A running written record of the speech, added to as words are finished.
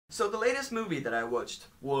So the latest movie that I watched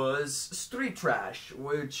was Street Trash,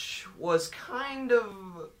 which was kind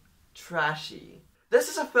of trashy. This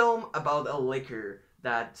is a film about a liquor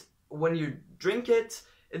that when you drink it,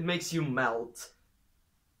 it makes you melt.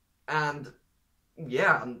 And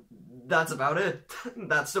yeah, that's about it.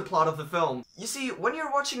 That's the plot of the film. You see, when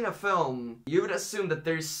you're watching a film, you would assume that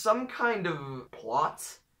there's some kind of plot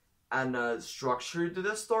and a structure to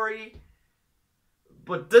the story.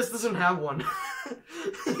 But this doesn't have one.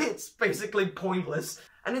 It's basically pointless.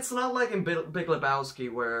 And it's not like in Big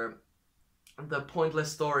Lebowski where the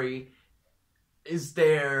pointless story is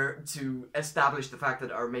there to establish the fact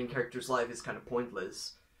that our main character's life is kind of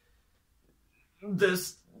pointless.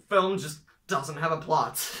 This film just doesn't have a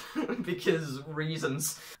plot. Because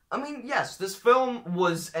reasons. I mean, yes, this film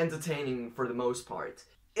was entertaining for the most part.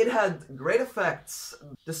 It had great effects.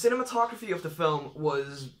 The cinematography of the film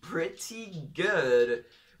was pretty good,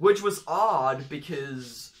 which was odd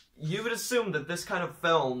because you would assume that this kind of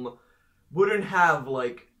film wouldn't have,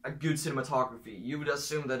 like, a good cinematography. You would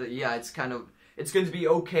assume that, yeah, it's going to be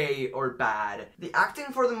okay or bad. The acting,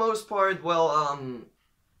 for the most part, well,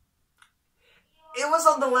 it was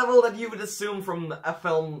on the level that you would assume from a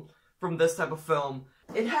film, from this type of film.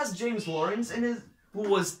 It has James Lawrence in it, who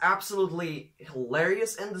was absolutely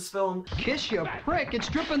hilarious in this film. Kiss your prick, it's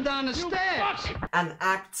dripping down the stairs! And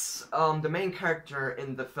acts the main character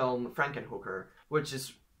in the film Frankenhooker, which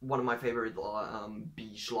is one of my favorite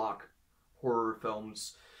B-schlock horror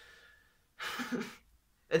films.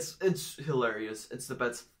 It's hilarious. It's the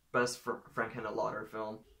best Frankenhooker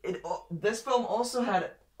film. This film also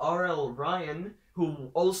had R.L. Ryan, who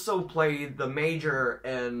also played the Major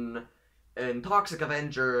in Toxic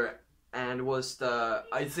Avenger, and was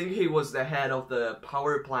I think he was the head of the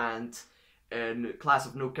power plant in Class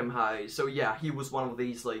of Nukem High. So yeah, he was one of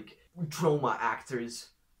these, like, trauma actors.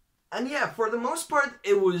 And yeah, for the most part,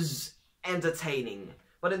 it was entertaining.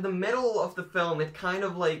 But in the middle of the film, it kind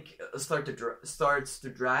of, like, starts to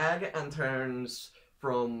drag and turns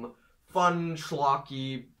from fun,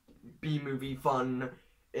 schlocky, B-movie fun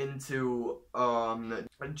into,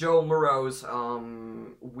 Joe Murrow's,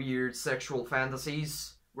 weird sexual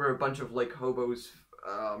fantasies, where a bunch of, like, hobos,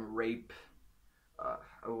 rape,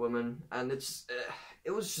 a woman, and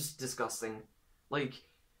it was just disgusting. Like,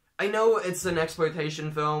 I know it's an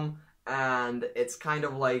exploitation film, and it's kind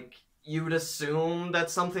of like, you would assume that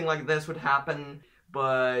something like this would happen,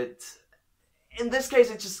 but in this case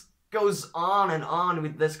it just goes on and on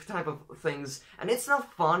with this type of things, and it's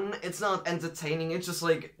not fun, it's not entertaining, it's just,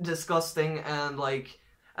 like, disgusting, and, like,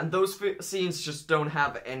 and those scenes just don't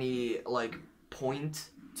have any, like, point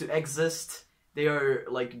to exist. They are,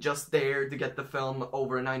 like, just there to get the film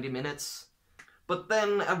over 90 minutes. But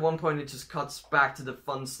then, at one point, it just cuts back to the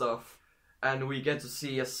fun stuff, and we get to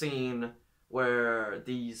see a scene where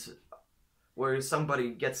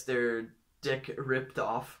somebody gets their dick ripped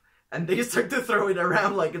off, and they start to throw it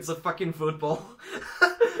around like it's a fucking football.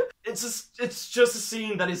 It's just a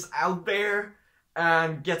scene that is out there,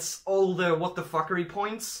 and gets all the what the fuckery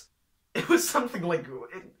points. It was something like,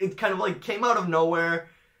 it kind of, like, came out of nowhere,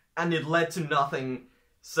 and it led to nothing,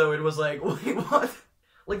 so it was like, wait, what?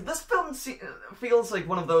 Like, this film feels like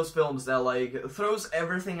one of those films that, like, throws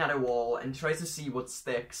everything at a wall and tries to see what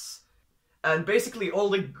sticks. And basically all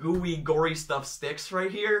the gooey, gory stuff sticks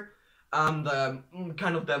right here, and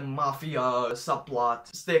kind of the mafia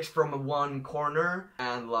subplot sticks from one corner,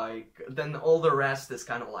 and, like, then all the rest is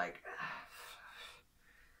kind of like...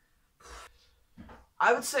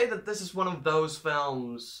 I would say that this is one of those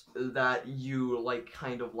films that you, like,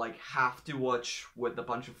 kind of, like, have to watch with a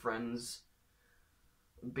bunch of friends.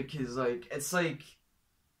 Because, like, it's like,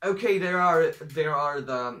 okay, there are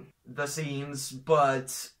the scenes,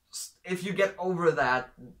 but if you get over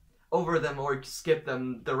them or skip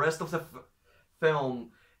them, the rest of the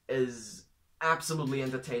film is absolutely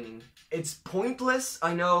entertaining. It's pointless,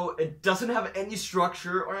 I know, it doesn't have any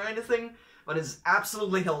structure or anything, but it's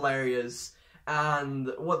absolutely hilarious.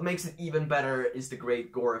 And what makes it even better is the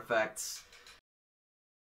great gore effects.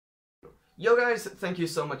 Yo guys, thank you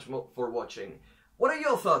so much for watching. What are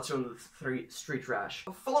your thoughts on Street Trash?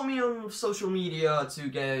 Follow me on social media to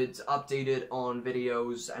get updated on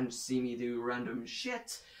videos and see me do random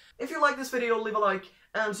shit. If you like this video, leave a like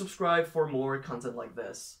and subscribe for more content like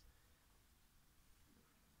this.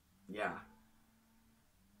 Yeah.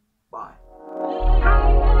 Bye.